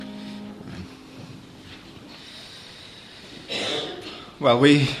Well,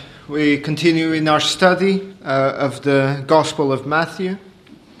 we continue in our study of the Gospel of Matthew,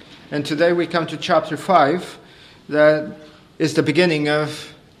 and today we come to chapter 5, that is the beginning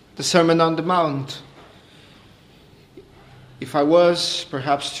of the Sermon on the Mount. If I was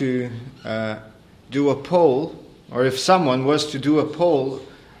perhaps to do a poll, or if someone was to do a poll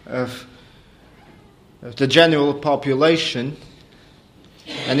of the general population,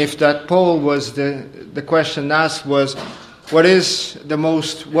 and if that poll was the question asked was, what is the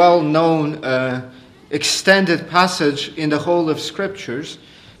most well-known extended passage in the whole of Scriptures?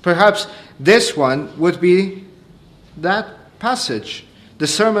 Perhaps this one would be that passage. The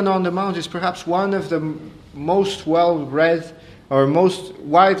Sermon on the Mount is perhaps one of the most well-read or most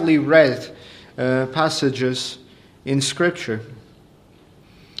widely read passages in Scripture.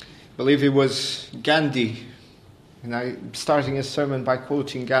 I believe it was Gandhi, and I'm starting a sermon by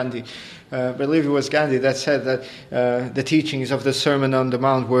quoting Gandhi. I believe it was Gandhi that said that the teachings of the Sermon on the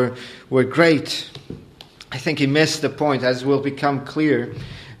Mount were great. I think he missed the point, as will become clear.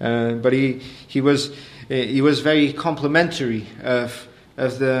 But he was very complimentary of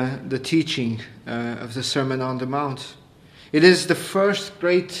the teaching of the Sermon on the Mount. It is the first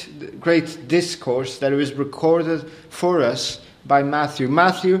great discourse that is recorded for us by Matthew.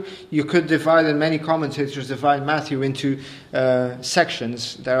 Matthew, you could divide, and many commentators divide Matthew into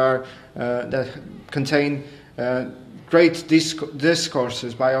sections that contain great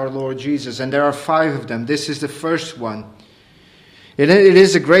discourses by our Lord Jesus, and there are 5 of them. This is the first one. It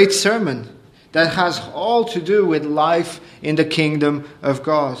is a great sermon that has all to do with life in the kingdom of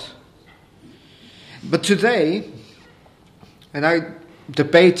God. But today, and I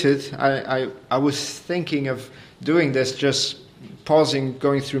debated, I was thinking of doing this, just pausing,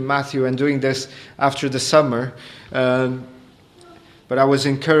 going through Matthew and doing this after the summer. But I was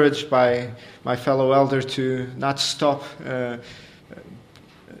encouraged by my fellow elder to not stop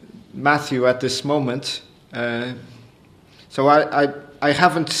Matthew at this moment. So I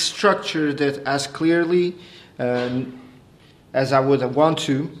haven't structured it as clearly as I would want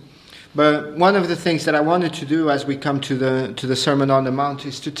to. But one of the things that I wanted to do as we come to the Sermon on the Mount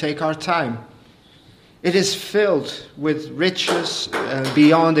is to take our time. It is filled with riches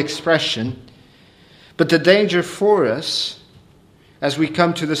beyond expression. But the danger for us, as we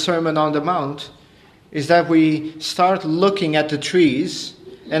come to the Sermon on the Mount, is that we start looking at the trees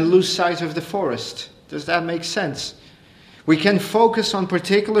and lose sight of the forest. Does that make sense? We can focus on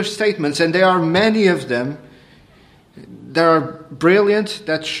particular statements, and there are many of them that are brilliant,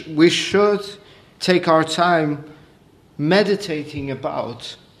 that we should take our time meditating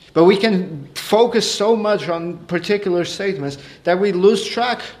about. But we can focus so much on particular statements that we lose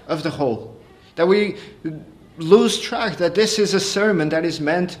track of the whole. That we lose track that this is a sermon that is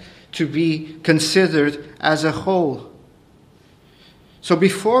meant to be considered as a whole. So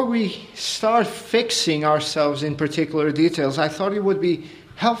before we start fixing ourselves in particular details, I thought it would be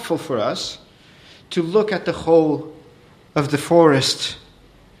helpful for us to look at the whole of the forest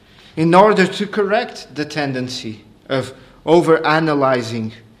in order to correct the tendency of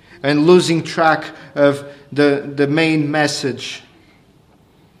overanalyzing and losing track of the main message.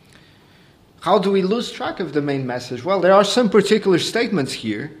 How do we lose track of the main message? Well, there are some particular statements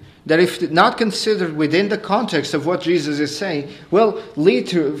here that, if not considered within the context of what Jesus is saying, will lead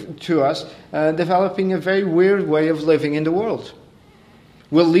to us developing a very weird way of living in the world.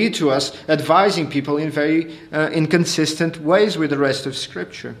 Will lead to us advising people in very inconsistent ways with the rest of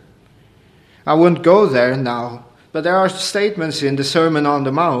Scripture. I won't go there now, but there are statements in the Sermon on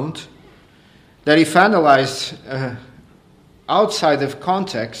the Mount that, if analyzed outside of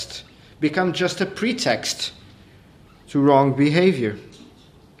context, become just a pretext to wrong behavior.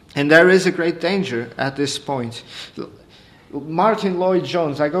 And there is a great danger at this point. Martin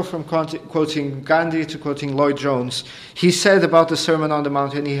Lloyd-Jones, I go from quoting Gandhi to quoting Lloyd-Jones. He said about the Sermon on the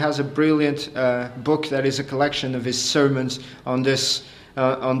Mount, and he has a brilliant book that is a collection of his sermons on this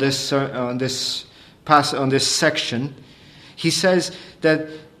section. He says that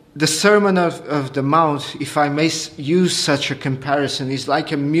the Sermon of the Mount, if I may use such a comparison, is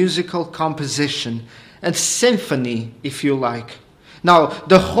like a musical composition, a symphony, if you like. Now,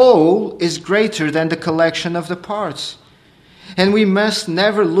 the whole is greater than the collection of the parts. And we must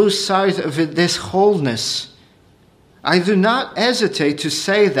never lose sight of this wholeness. I do not hesitate to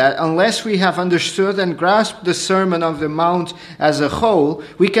say that unless we have understood and grasped the Sermon on the Mount as a whole,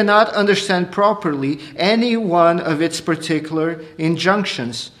 we cannot understand properly any one of its particular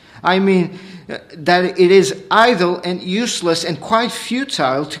injunctions. I mean, that it is idle and useless and quite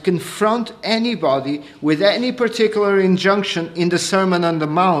futile to confront anybody with any particular injunction in the Sermon on the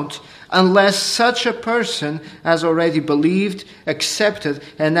Mount unless such a person has already believed, accepted,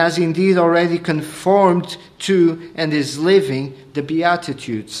 and has indeed already conformed to and is living the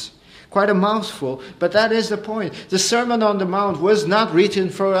Beatitudes. Quite a mouthful, but that is the point. The Sermon on the Mount was not written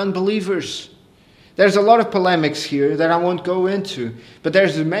for unbelievers. There's a lot of polemics here that I won't go into, but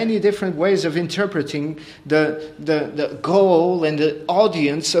there's many different ways of interpreting the goal and the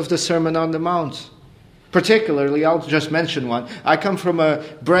audience of the Sermon on the Mount. Particularly, I'll just mention one. I come from a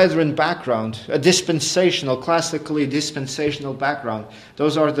brethren background, a classically dispensational background.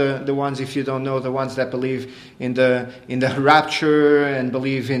 Those are the ones, if you don't know, the ones that believe in the rapture and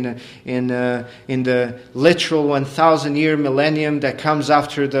believe in the literal 1,000-year millennium that comes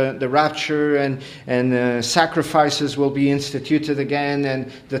after the rapture, and sacrifices will be instituted again,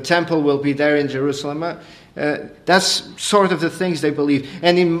 and the temple will be there in Jerusalem. That's sort of the things they believe.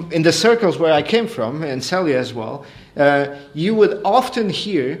 And in the circles where I came from, and Celia as well, you would often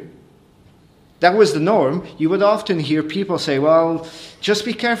hear, that was the norm, you would often hear people say, well, just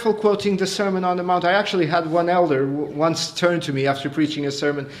be careful quoting the Sermon on the Mount. I actually had one elder once turn to me after preaching a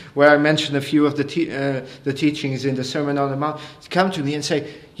sermon where I mentioned a few of the teachings in the Sermon on the Mount, come to me and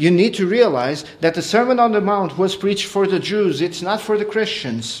say, you need to realize that the Sermon on the Mount was preached for the Jews, it's not for the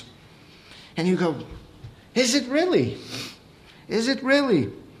Christians. And you go, is it really? Is it really?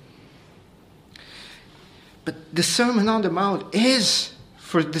 But the Sermon on the Mount is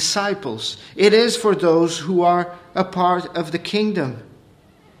for disciples. It is for those who are a part of the kingdom.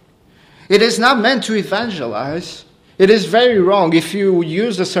 It is not meant to evangelize. It is very wrong if you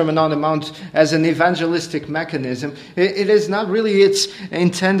use the Sermon on the Mount as an evangelistic mechanism. It is not really its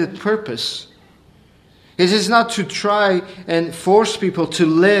intended purpose. It is not to try and force people to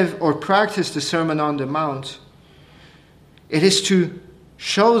live or practice the Sermon on the Mount. It is to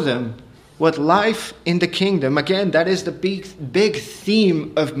show them what life in the kingdom, again, that is the big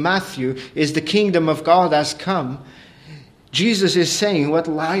theme of Matthew, is the kingdom of God has come. Jesus is saying what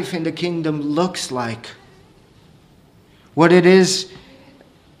life in the kingdom looks like. What it is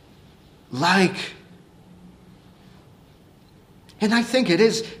like. And I think it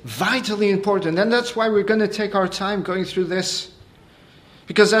is vitally important. And that's why we're going to take our time going through this.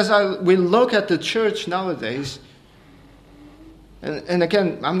 Because as we look at the church nowadays, and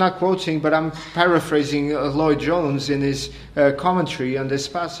again, I'm not quoting, but I'm paraphrasing Lloyd Jones in his commentary on this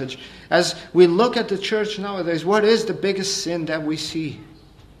passage. As we look at the church nowadays, what is the biggest sin that we see?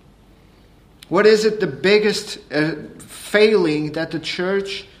 What is it, the biggest failing that the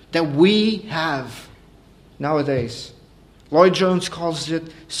church, that we have nowadays? Lloyd Jones calls it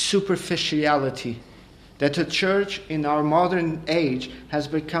superficiality. That the church in our modern age has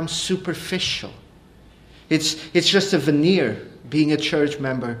become superficial. It's just a veneer, being a church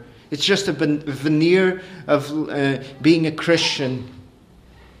member. It's just a veneer of being a Christian.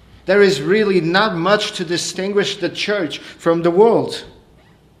 There is really not much to distinguish the church from the world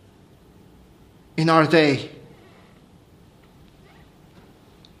in our day.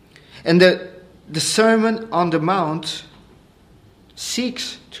 And the Sermon on the Mount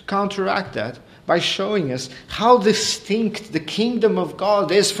seeks to counteract that by showing us how distinct the kingdom of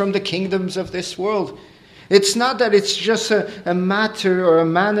God is from the kingdoms of this world. It's not that it's just a matter or a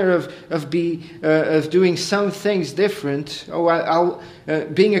manner of doing some things different.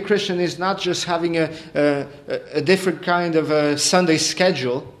 Being a Christian is not just having a different kind of a Sunday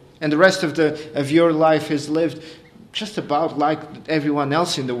schedule, and the rest of your life is lived just about like everyone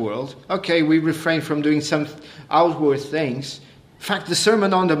else in the world. Okay, we refrain from doing some outward things. In fact, the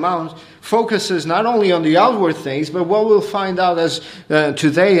Sermon on the Mount focuses not only on the outward things, but what we'll find out as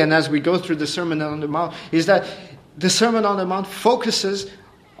today and as we go through the Sermon on the Mount is that the Sermon on the Mount focuses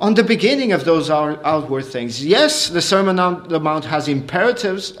on the beginning of those outward things. Yes, the Sermon on the Mount has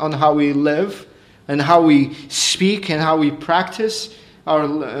imperatives on how we live and how we speak and how we practice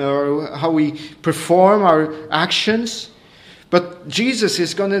or how we perform our actions. But Jesus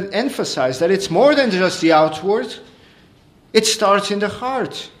is going to emphasize that it's more than just the outward. It starts in the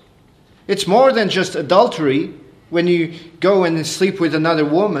heart. It's more than just adultery when you go and sleep with another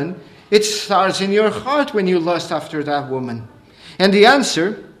woman. It starts in your heart when you lust after that woman. And the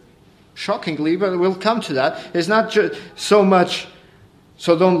answer, shockingly, but we'll come to that, is not just so much,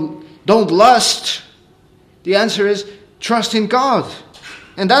 so don't lust. The answer is trust in God.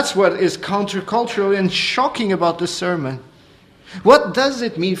 And that's what is countercultural and shocking about the sermon. What does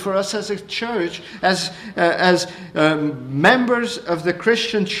it mean for us as a church, as members of the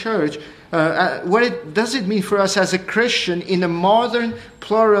Christian church? Does it mean for us as a Christian in a modern,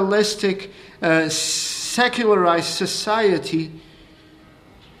 pluralistic, secularized society?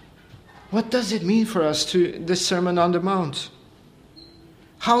 What does it mean for us to the Sermon on the Mount?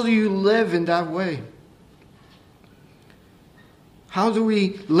 How do you live in that way? How do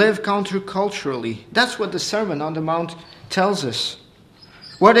we live counterculturally? That's what the Sermon on the Mount tells us.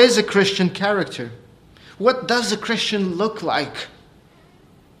 What is a Christian character? What does a Christian look like?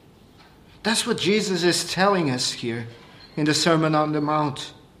 That's what Jesus is telling us here in the Sermon on the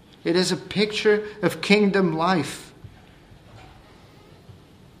Mount. It is a picture of kingdom life.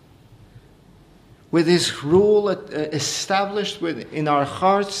 With His rule established in our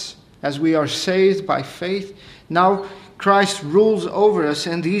hearts as we are saved by faith. Now Christ rules over us,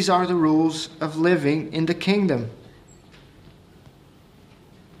 and these are the rules of living in the kingdom.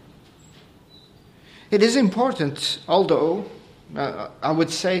 It is important, although I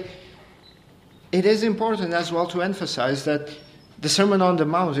would say it is important as well to emphasize that the Sermon on the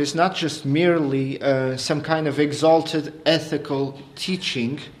Mount is not just merely some kind of exalted ethical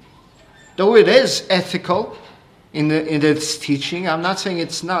teaching, though it is ethical in its teaching. I'm not saying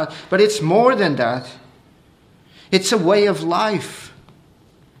it's not, but it's more than that. It's a way of life.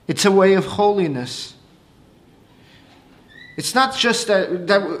 It's a way of holiness. It's not just that,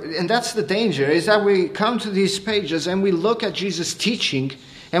 and that's the danger, is that we come to these pages and we look at Jesus' teaching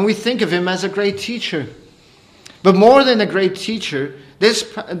and we think of Him as a great teacher. But more than a great teacher,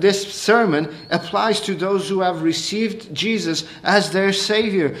 this sermon applies to those who have received Jesus as their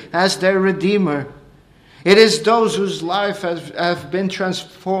Savior, as their Redeemer. It is those whose life have been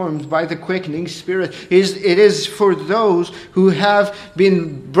transformed by the quickening Spirit. It is for those who have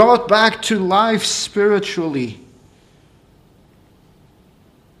been brought back to life spiritually.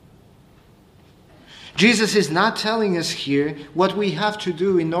 Jesus is not telling us here what we have to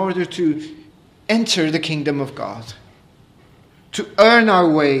do in order to enter the kingdom of God, to earn our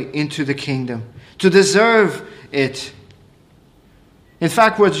way into the kingdom, to deserve it. In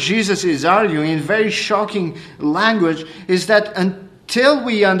fact, what Jesus is arguing in very shocking language is that until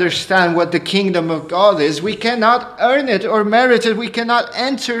we understand what the kingdom of God is, we cannot earn it or merit it. We cannot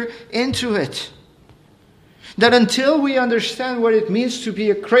enter into it. That until we understand what it means to be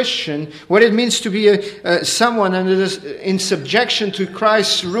a Christian, what it means to be someone in subjection to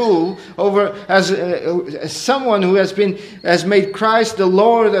Christ's rule over as someone who has made Christ the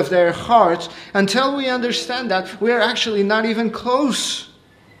Lord of their hearts, until we understand that, we are actually not even close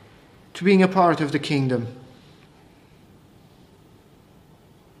to being a part of the kingdom.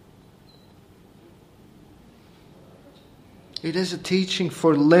 It is a teaching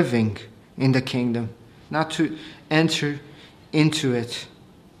for living in the kingdom, not to enter into it.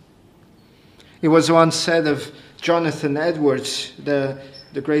 It was once said of Jonathan Edwards, the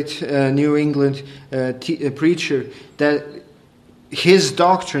great New England preacher, that his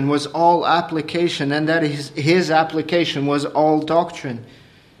doctrine was all application, and that his application was all doctrine.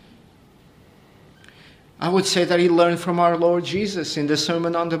 I would say that he learned from our Lord Jesus in the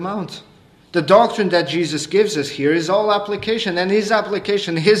Sermon on the Mount. The doctrine that Jesus gives us here is all application, and His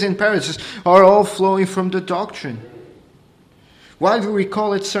application, His imperatives are all flowing from the doctrine. Why do we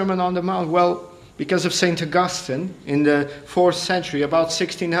call it Sermon on the Mount? Well, because of St. Augustine in the 4th century, about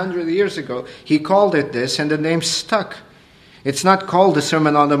 1600 years ago. He called it this, and the name stuck. It's not called the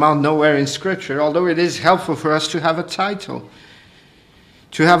Sermon on the Mount nowhere in Scripture, although it is helpful for us to have a title,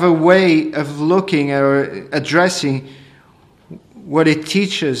 to have a way of looking or addressing what it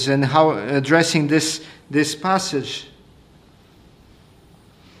teaches and how addressing this passage.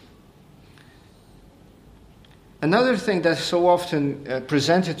 Another thing that's so often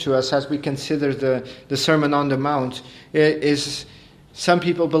presented to us as we consider the Sermon on the Mount is some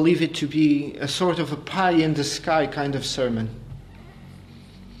people believe it to be a sort of a pie-in-the-sky kind of sermon.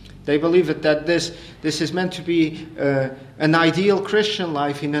 They believe that this is meant to be an ideal Christian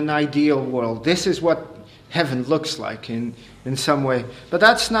life in an ideal world. This is what heaven looks like in some way. But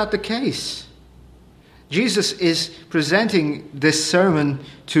that's not the case. Jesus is presenting this sermon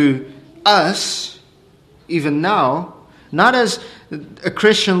to us, even now, not as a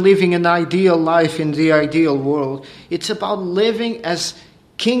Christian living an ideal life in the ideal world. It's about living as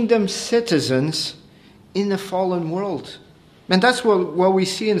kingdom citizens in a fallen world. And that's what we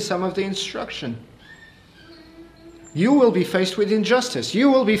see in some of the instruction. You will be faced with injustice. You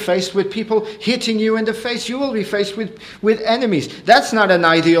will be faced with people hitting you in the face. You will be faced with enemies. That's not an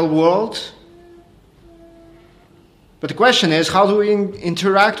ideal world. But the question is, how do we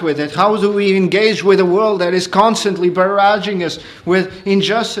interact with it? How do we engage with a world that is constantly barraging us with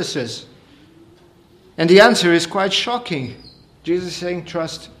injustices? And the answer is quite shocking. Jesus is saying,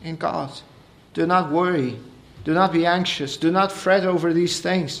 trust in God. Do not worry. Do not be anxious. Do not fret over these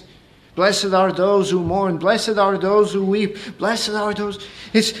things. Blessed are those who mourn. Blessed are those who weep. Blessed are those...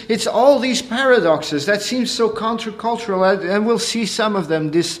 It's all these paradoxes that seem so countercultural, and we'll see some of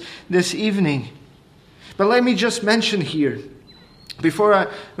them this evening. But let me just mention here, before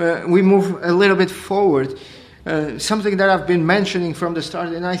we move a little bit forward, something that I've been mentioning from the start,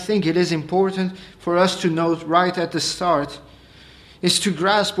 and I think it is important for us to note right at the start, is to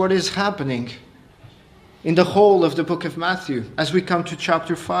grasp what is happening in the whole of the book of Matthew as we come to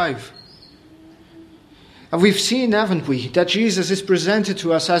chapter 5. And we've seen, haven't we, that Jesus is presented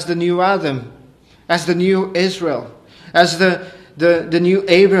to us as the new Adam, as the new Israel, as the new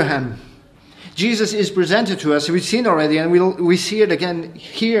Abraham. Jesus is presented to us, we've seen already, and we see it again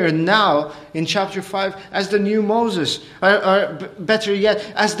here now in chapter 5, as the new Moses, or better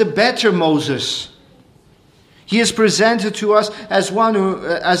yet, as the better Moses. He is presented to us as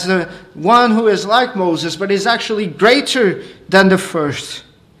the one who is like Moses, but is actually greater than the first.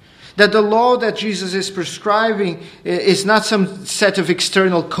 That the law that Jesus is prescribing is not some set of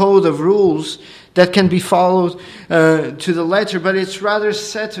external code of rules that can be followed to the letter, but it's rather a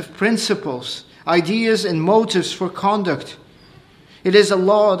set of principles, ideas and motives for conduct. It is a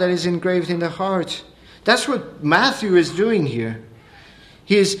law that is engraved in the heart. That's what Matthew is doing here.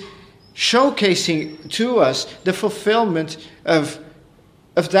 He is showcasing to us the fulfillment of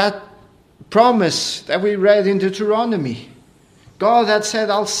that promise that we read in Deuteronomy. God had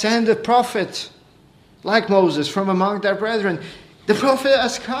said, I'll send a prophet like Moses from among their brethren. The prophet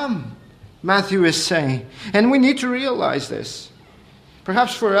has come, Matthew is saying. And we need to realize this.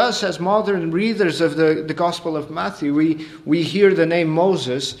 Perhaps for us as modern readers of the Gospel of Matthew, we hear the name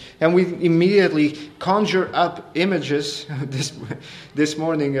Moses and we immediately conjure up images. This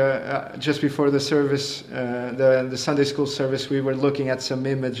morning, just before the service, the Sunday school service, we were looking at some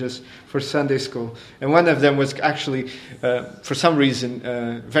images for Sunday school. And one of them was actually, for some reason,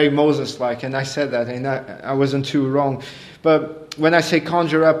 very Moses-like. And I said that, and I wasn't too wrong. But when I say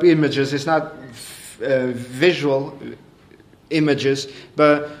conjure up images, it's not visual images,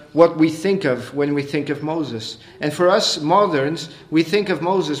 but what we think of when we think of Moses. And for us moderns, we think of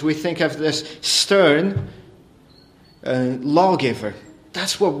Moses, we think of this stern lawgiver.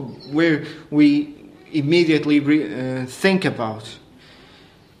 That's what we immediately think about.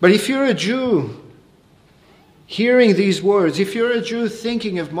 But if you're a Jew hearing these words, if you're a Jew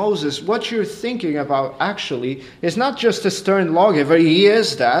thinking of Moses, what you're thinking about actually is not just a stern lawgiver. He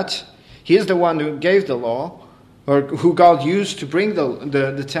is that. He is the one who gave the law, or who God used to bring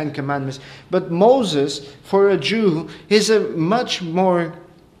the Ten Commandments. But Moses, for a Jew, is a much more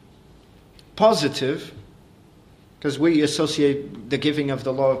positive, because we associate the giving of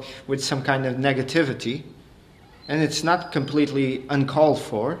the law with some kind of negativity, and it's not completely uncalled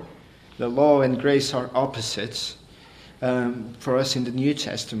for. The law and grace are opposites for us in the New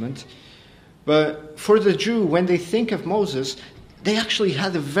Testament. But for the Jew, when they think of Moses, they actually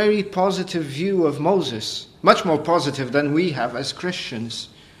had a very positive view of Moses. Much more positive than we have as Christians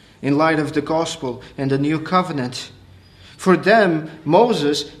in light of the gospel and the new covenant. For them,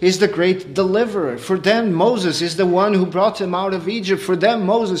 Moses is the great deliverer. For them, Moses is the one who brought them out of Egypt. For them,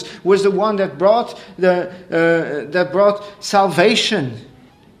 Moses was the one that brought salvation,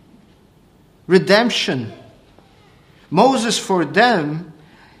 redemption. Moses, for them,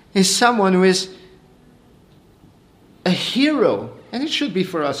 is someone who is a hero. And it should be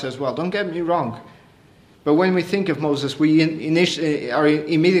for us as well, don't get me wrong. But when we think of Moses, we are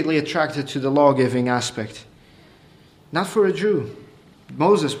immediately attracted to the law-giving aspect. Not for a Jew.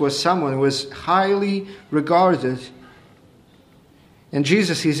 Moses was someone who was highly regarded. And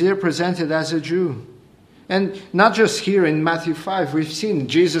Jesus is here presented as a Jew. And not just here in Matthew 5, we've seen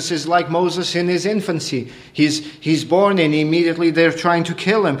Jesus is like Moses in his infancy. He's born and immediately they're trying to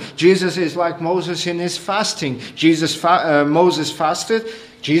kill him. Jesus is like Moses in his fasting. Moses fasted,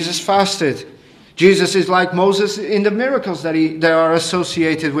 Jesus fasted. Jesus is like Moses in the miracles that are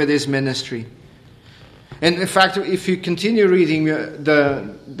associated with his ministry. And in fact, if you continue reading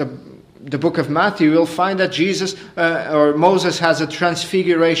the book of Matthew, you'll find that Jesus or Moses has a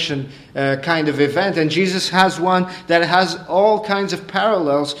transfiguration kind of event, and Jesus has one that has all kinds of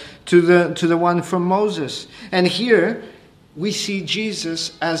parallels to the one from Moses. And here we see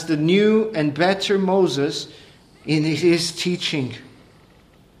Jesus as the new and better Moses in his teaching.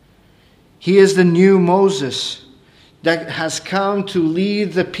 He is the new Moses that has come to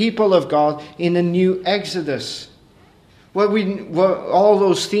lead the people of God in a new exodus. All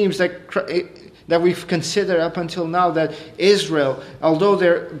those themes that we've considered up until now, that Israel, although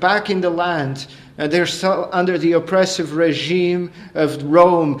they're back in the land, they're still under the oppressive regime of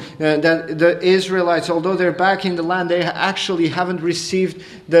Rome. That the Israelites, although they're back in the land, they actually haven't received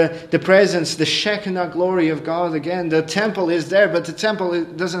the presence, the Shekinah glory of God again. The temple is there, but the temple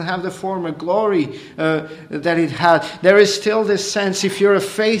doesn't have the former glory that it had. There is still this sense, if you're a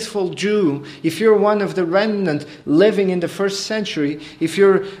faithful Jew, if you're one of the remnant living in the first century, if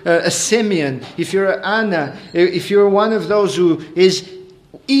you're a Simeon, if you're Anna, if you're one of those who is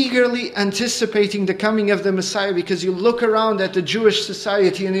eagerly anticipating the coming of the Messiah, because you look around at the Jewish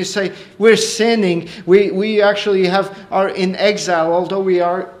society and you say, we're sinning, we actually are in exile, although we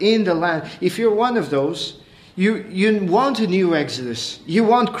are in the land. If you're one of those, you want a new Exodus. You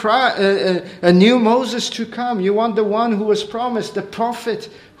want a new Moses to come. You want the one who was promised, the prophet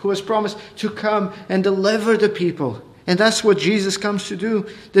who was promised to come and deliver the people. And that's what Jesus comes to do,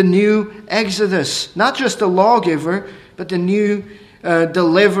 the new Exodus. Not just the lawgiver, but the new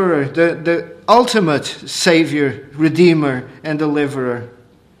deliverer, the ultimate Savior, Redeemer, and Deliverer.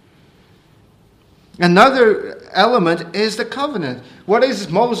 Another element is the covenant. What is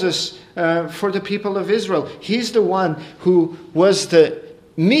Moses for the people of Israel? He's the one who was the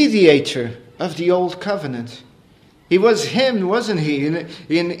mediator of the old covenant. He was him, wasn't he,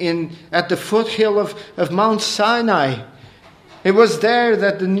 at the foothill of Mount Sinai. It was there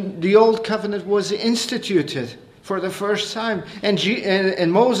that the old covenant was instituted for the first time.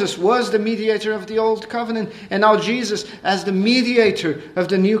 And Moses was the mediator of the old covenant. And now Jesus, as the mediator of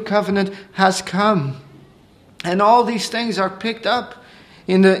the new covenant, has come. And all these things are picked up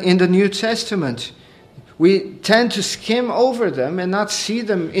in the New Testament. We tend to skim over them and not see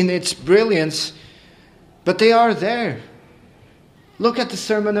them in its brilliance, but they are there. Look at the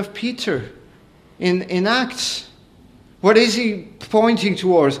sermon of Peter in Acts. What is he pointing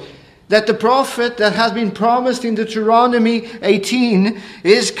towards? That the prophet that has been promised in Deuteronomy 18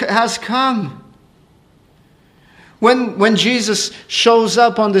 has come. When Jesus shows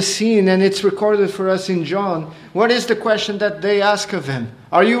up on the scene, and it's recorded for us in John, what is the question that they ask of him?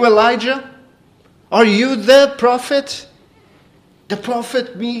 Are you Elijah? Are you the prophet? The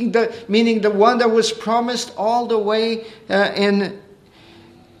prophet meaning the one that was promised all the way in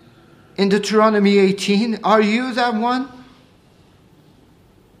Deuteronomy 18. Are you that one?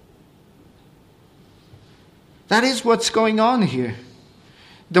 That is what's going on here.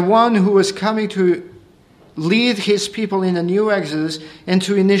 The one who is coming to lead his people in a new Exodus and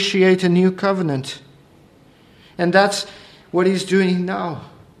to initiate a new covenant. And that's what he's doing now.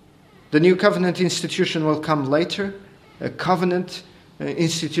 The new covenant institution will come later, a covenant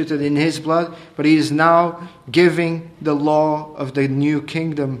instituted in his blood, but he is now giving the law of the new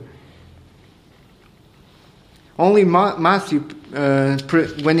kingdom. Only Matthew,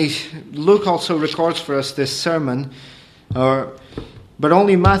 Luke also records for us this sermon, but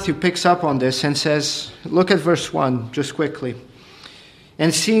only Matthew picks up on this and says, look at verse 1 just quickly.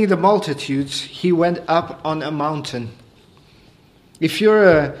 And seeing the multitudes, he went up on a mountain. If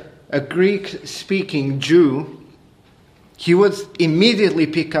you're a Greek-speaking Jew, he would immediately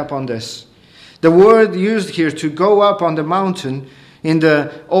pick up on this. The word used here to go up on the mountain in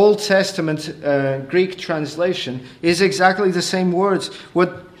the Old Testament Greek translation is exactly the same words.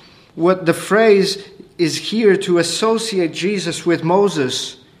 What the phrase is here to associate Jesus with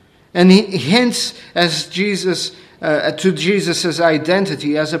Moses, and he hints as Jesus to Jesus'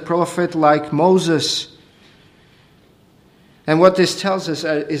 identity as a prophet like Moses. And what this tells us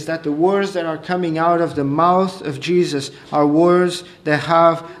is that the words that are coming out of the mouth of Jesus are words that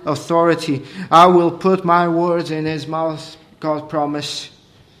have authority. I will put my words in his mouth, God promised,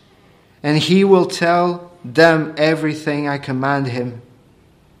 and he will tell them everything I command him.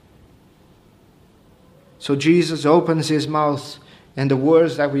 So Jesus opens his mouth, and the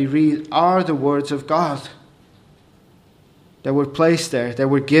words that we read are the words of God that were placed there, that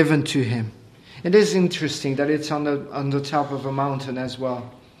were given to him. It is interesting that it's on the top of a mountain as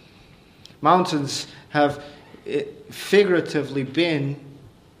well. Mountains have figuratively been,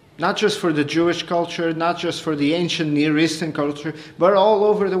 not just for the Jewish culture, not just for the ancient Near Eastern culture, but all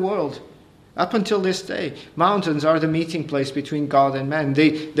over the world. Up until this day, mountains are the meeting place between God and man.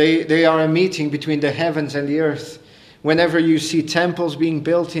 They are a meeting between the heavens and the earth. Whenever you see temples being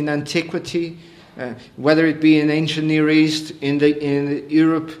built in antiquity, whether it be in ancient Near East, in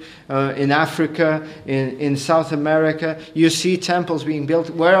Europe, in Africa, in South America, you see temples being built.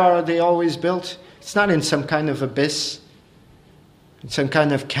 Where are they always built? It's not in some kind of abyss, in some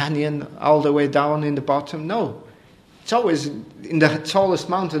kind of canyon all the way down in the bottom. No. It's always in the tallest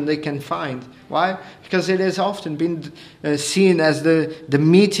mountain they can find. Why? Because it has often been seen as the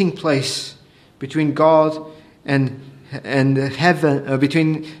meeting place between God and heaven,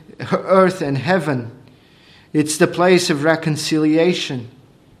 between earth and heaven. It's the place of reconciliation.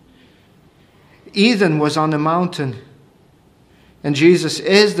 Eden was on a mountain, and Jesus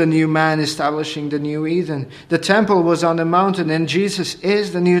is the new man establishing the new Eden. The temple was on a mountain, and Jesus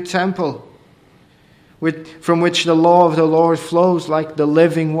is the new temple, from which the law of the Lord flows like the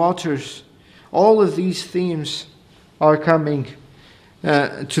living waters. All of these themes are coming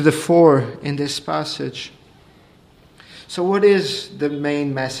to the fore in this passage. So what is the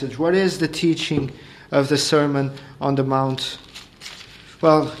main message? What is the teaching of the Sermon on the Mount?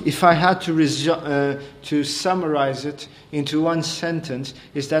 Well, if I had to summarize it into one sentence,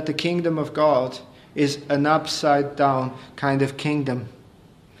 is that the kingdom of God is an upside down kind of kingdom.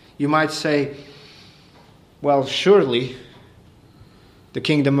 You might say, well, surely the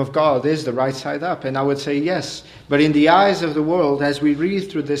kingdom of God is the right side up. And I would say yes. But in the eyes of the world, as we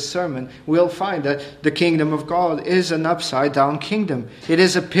read through this sermon, we'll find that the kingdom of God is an upside down kingdom. It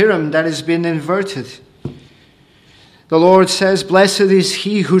is a pyramid that has been inverted. The Lord says, blessed is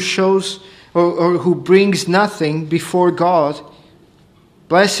he who shows or who brings nothing before God.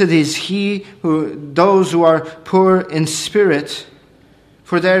 Blessed is those who are poor in spirit,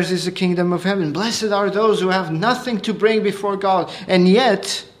 for theirs is the kingdom of heaven. Blessed are those who have nothing to bring before God. And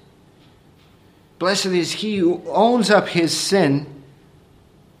yet, blessed is he who owns up his sin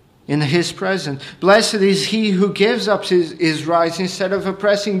in his presence. Blessed is he who gives up his rights instead of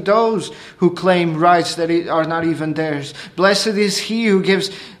oppressing those who claim rights that are not even theirs. Blessed is he who gives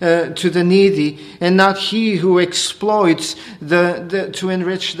to the needy, and not he who exploits to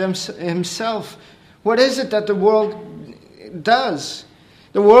enrich himself. What is it that the world does?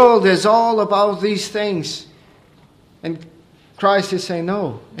 The world is all about these things. And Christ is saying,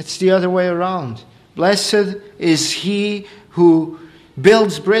 no, it's the other way around. Blessed is he who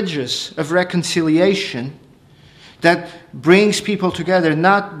builds bridges of reconciliation that brings people together,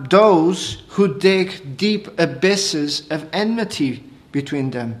 not those who dig deep abysses of enmity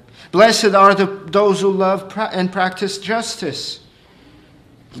between them. Blessed are those who love and practice justice.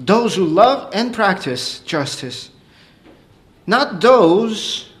 Those who love and practice justice. Not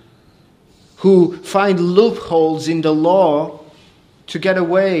those who find loopholes in the law to get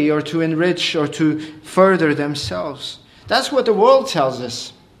away or to enrich or to further themselves. That's what the world tells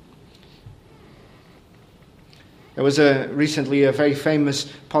us. There was recently a very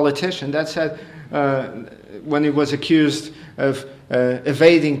famous politician that said, when he was accused of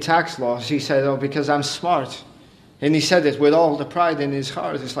evading tax laws, he said, oh, because I'm smart. And he said it with all the pride in his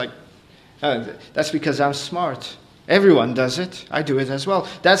heart. It's like, that's because I'm smart. Everyone does it. I do it as well.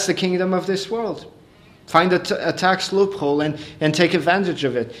 That's the kingdom of this world. Find a tax loophole and take advantage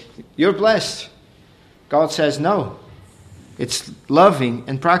of it. You're blessed. God says no. It's loving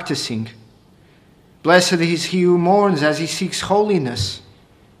and practicing. Blessed is he who mourns as he seeks holiness.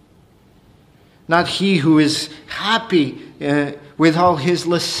 Not he who is happy with all his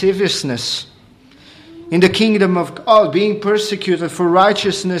lasciviousness. In the kingdom of God, being persecuted for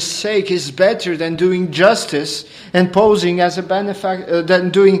righteousness' sake is better than doing justice and posing as a benefactor,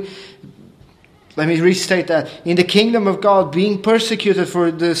 let me restate that. In the kingdom of God, being persecuted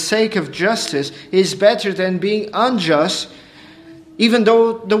for the sake of justice is better than being unjust, even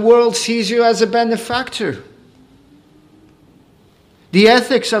though the world sees you as a benefactor. The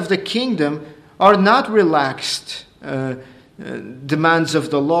ethics of the kingdom are not relaxed demands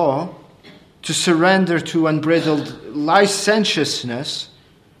of the law, to surrender to unbridled licentiousness.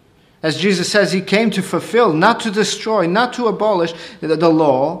 As Jesus says, he came to fulfill, not to destroy, not to abolish the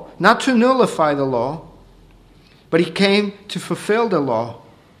law, not to nullify the law, but he came to fulfill the law.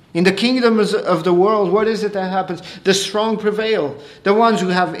 In the kingdoms of the world, what is it that happens? The strong prevail. The ones who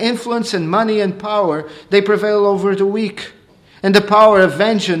have influence and money and power, they prevail over the weak. And the power of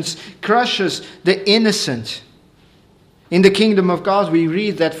vengeance crushes the innocent. In the kingdom of God, we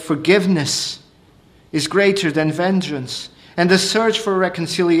read that forgiveness is greater than vengeance. And the search for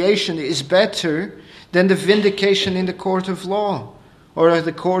reconciliation is better than the vindication in the court of law or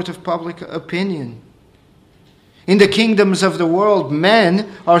the court of public opinion. In the kingdoms of the world,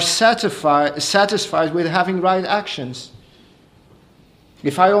 men are satisfied with having right actions.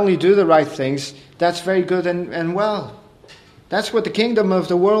 If I only do the right things, that's very good and well. That's what the kingdom of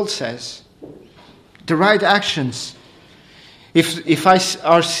the world says. The right actions. If I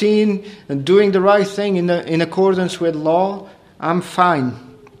are seen doing the right thing in accordance with law, I'm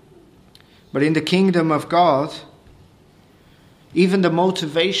fine. But in the kingdom of God, even the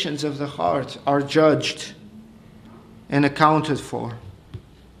motivations of the heart are judged. and accounted for.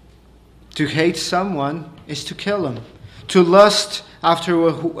 To hate someone is to kill him. To lust after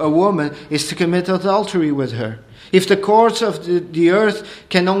a woman is to commit adultery with her. If the courts of the earth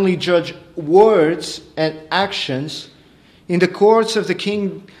can only judge words and actions, in the courts of the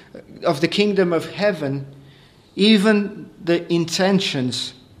kingdom of heaven, even the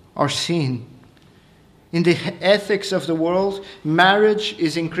intentions are seen. In the ethics of the world, marriage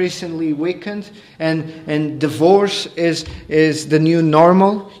is increasingly weakened, and divorce is the new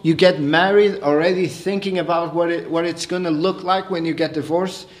normal. You get married already thinking about what it's going to look like when you get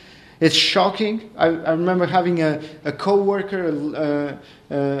divorced. It's shocking. I remember having a co-worker,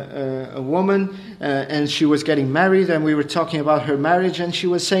 a woman, and she was getting married, and we were talking about her marriage, and she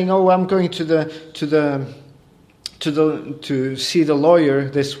was saying, "Oh, I'm going to see the lawyer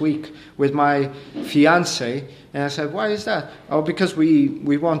this week with my fiance." And I said, "Why is that?" "Oh, because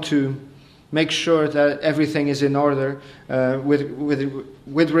we want to make sure that everything is in order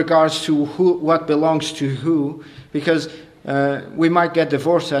with regards to what belongs to who, because we might get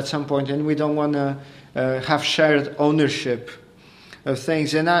divorced at some point, and we don't want to have shared ownership of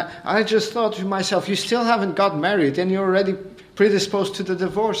things." And I just thought to myself, you still haven't got married, and you're already predisposed to the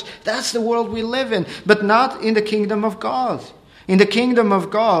divorce. That's the world we live in, but not in the kingdom of God. In the kingdom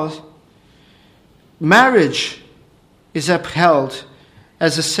of God, marriage is upheld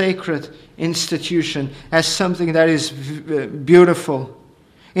as a sacred institution, as something that is beautiful.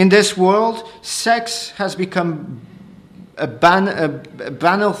 In this world, sex has become a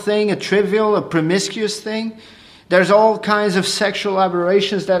banal thing, a trivial, a promiscuous thing. There's all kinds of sexual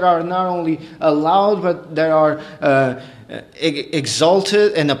aberrations that are not only allowed, but that are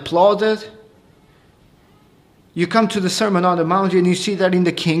exalted and applauded. You come to the Sermon on the Mount and you see that in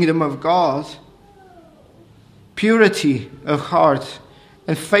the kingdom of God, purity of heart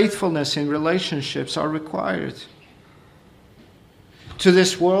and faithfulness in relationships are required. To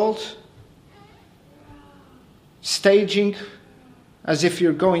this world, staging as if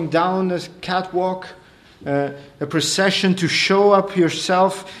you're going down a catwalk, a procession to show up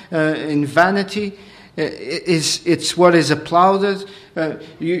yourself in vanity, it's what is applauded.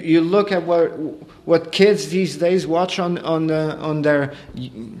 You look at what kids these days watch on their,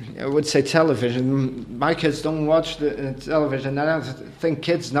 I would say, television. My kids don't watch the television. I don't think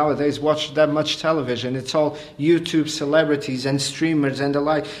kids nowadays watch that much television. It's all YouTube celebrities and streamers and the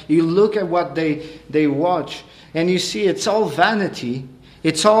like. You look at what they watch, and you see it's all vanity.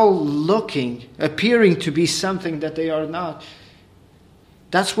 It's all appearing to be something that they are not.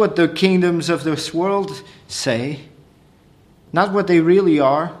 That's what the kingdoms of this world say. Not what they really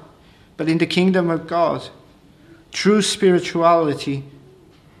are, but in the kingdom of God. True spirituality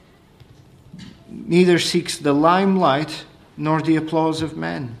neither seeks the limelight nor the applause of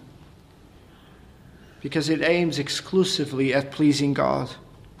men, because it aims exclusively at pleasing God,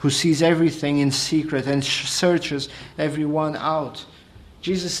 who sees everything in secret and searches everyone out.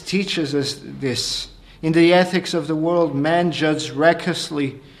 Jesus teaches us this. In the ethics of the world, men judge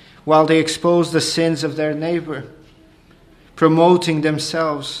recklessly while they expose the sins of their neighbor, promoting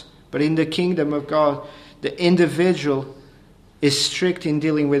themselves. But in the kingdom of God, the individual is strict in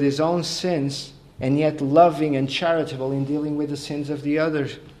dealing with his own sins, and yet loving and charitable in dealing with the sins of the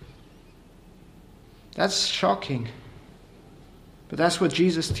others. That's shocking. But that's what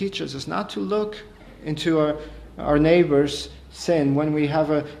Jesus teaches us, not to look into our neighbor's sin when we have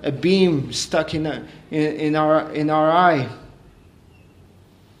a beam stuck in our eye.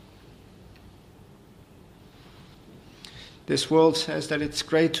 This world says that it's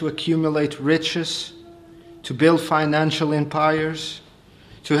great to accumulate riches, to build financial empires,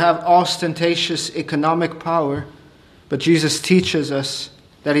 to have ostentatious economic power. But Jesus teaches us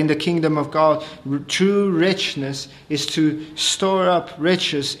that in the kingdom of God, true richness is to store up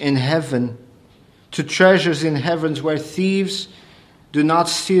riches in heaven, to treasures in heavens where thieves do not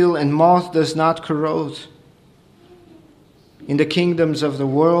steal and moth does not corrode. In the kingdoms of the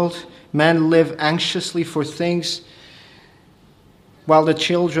world, men live anxiously for things, while the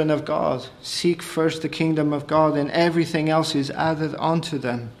children of God seek first the kingdom of God, and everything else is added onto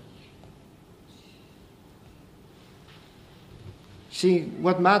them. See,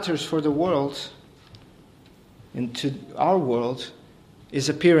 what matters for the world and to our world is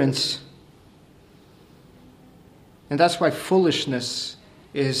appearance. And that's why foolishness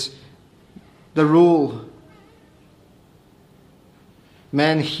is the rule.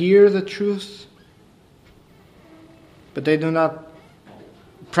 Men hear the truth, but they do not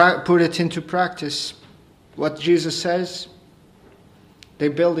put it into practice. What Jesus says, they're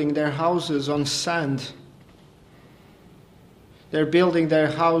building their houses on sand. They're building their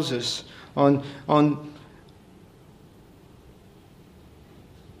houses on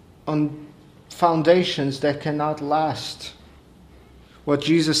on foundations that cannot last. What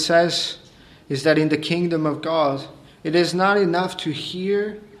Jesus says is that in the kingdom of God, it is not enough to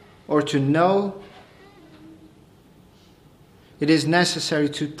hear or to know. It is necessary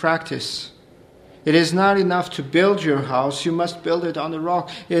to practice. It is not enough to build your house. You must build it on the rock.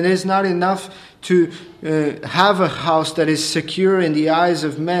 It is not enough to have a house that is secure in the eyes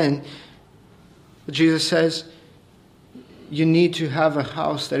of men. But Jesus says, you need to have a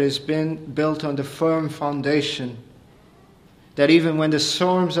house that has been built on the firm foundation. That even when the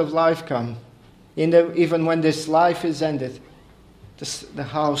storms of life come, even when this life is ended, the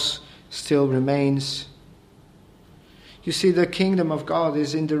house still remains. You see, the kingdom of God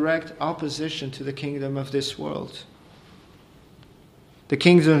is in direct opposition to the kingdom of this world. The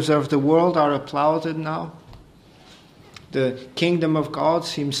kingdoms of the world are applauded now. The kingdom of God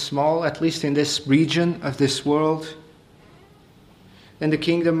seems small, at least in this region of this world. And the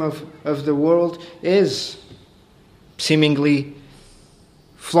kingdom of the world is seemingly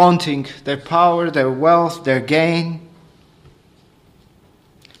flaunting their power, their wealth, their gain.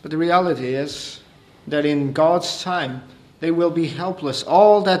 But the reality is that in God's time, they will be helpless.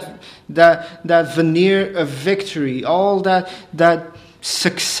 All that veneer of victory, all that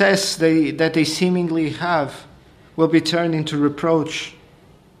success that they seemingly have will be turned into reproach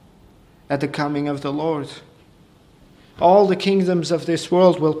at the coming of the Lord. All the kingdoms of this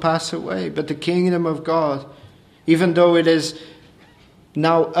world will pass away, but the kingdom of God, even though it is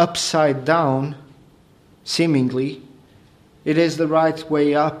now upside down, seemingly, it is the right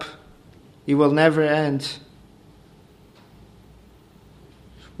way up. It will never end.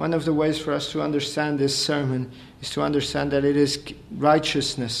 One of the ways for us to understand this sermon is to understand that it is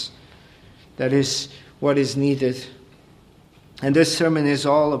righteousness that is what is needed. And this sermon is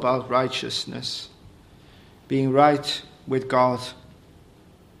all about righteousness, being right with God.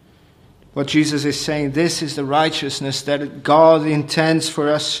 What Jesus is saying, this is the righteousness that God intends for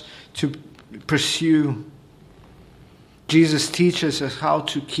us to pursue. Jesus teaches us how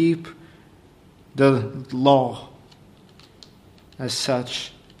to keep the law as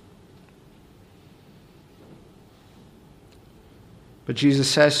such. But Jesus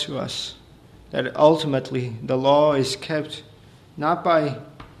says to us that ultimately the law is kept not by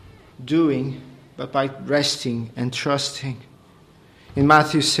doing, but by resting and trusting. In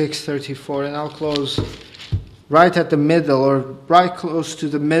Matthew 6:34, and I'll close right at the middle, or right close to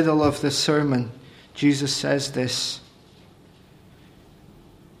the middle of the sermon, Jesus says this.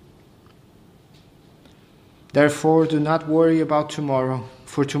 Therefore, do not worry about tomorrow,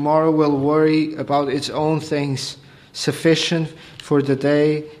 for tomorrow will worry about its own things. Sufficient for the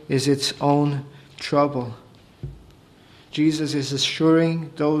day is its own trouble. Jesus is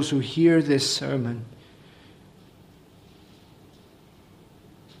assuring those who hear this sermon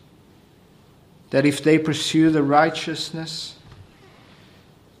that if they pursue the righteousness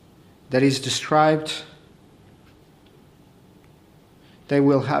that is described, they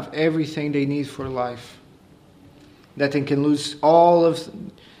will have everything they need for life. That they can lose all of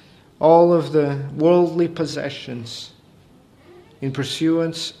the worldly possessions in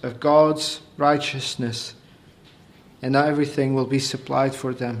pursuance of God's righteousness, and everything will be supplied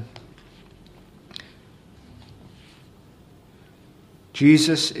for them.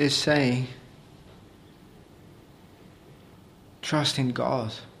 Jesus is saying, trust in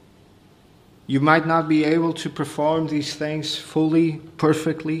God. You might not be able to perform these things fully,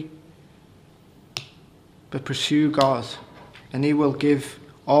 perfectly, but pursue God, and He will give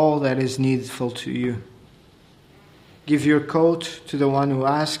all that is needful to you. Give your coat to the one who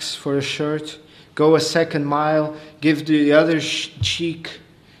asks for a shirt. Go a second mile. Give the other cheek.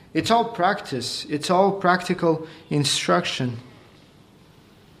 It's all practice. It's all practical instruction.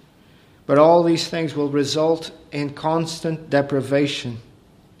 But all these things will result in constant deprivation.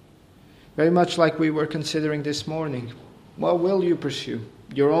 Very much like we were considering this morning. What will you pursue?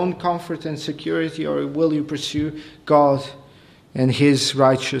 Your own comfort and security, or will you pursue God and His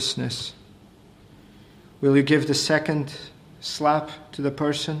righteousness? Will you give the second slap to the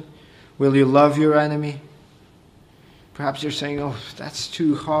person? Will you love your enemy? Perhaps you're saying, oh, that's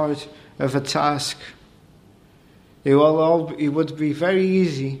too hard of a task. It would be very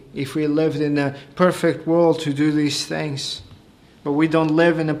easy if we lived in a perfect world to do these things. But we don't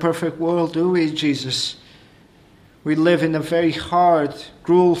live in a perfect world, do we, Jesus? We live in a very hard,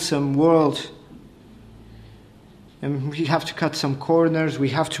 gruesome world. And we have to cut some corners. We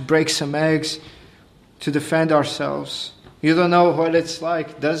have to break some eggs to defend ourselves. You don't know what it's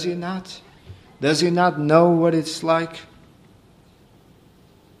like, does He not? Does He not know what it's like?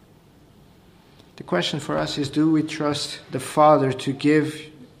 The question for us is, do we trust the Father to give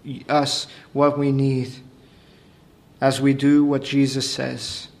us what we need as we do what Jesus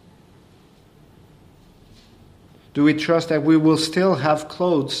says? Do we trust that we will still have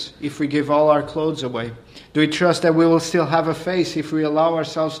clothes if we give all our clothes away? Do we trust that we will still have a face if we allow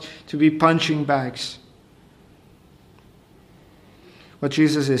ourselves to be punching bags? What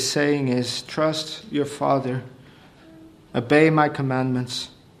Jesus is saying is, trust your Father. Obey my commandments.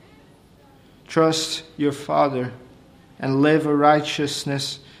 Trust your Father and live a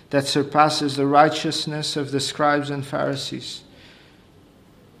righteousness that surpasses the righteousness of the scribes and Pharisees.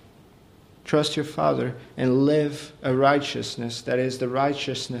 Trust your Father and live a righteousness that is the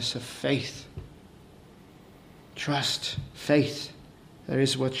righteousness of faith. Trust, faith. That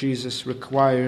is what Jesus requires.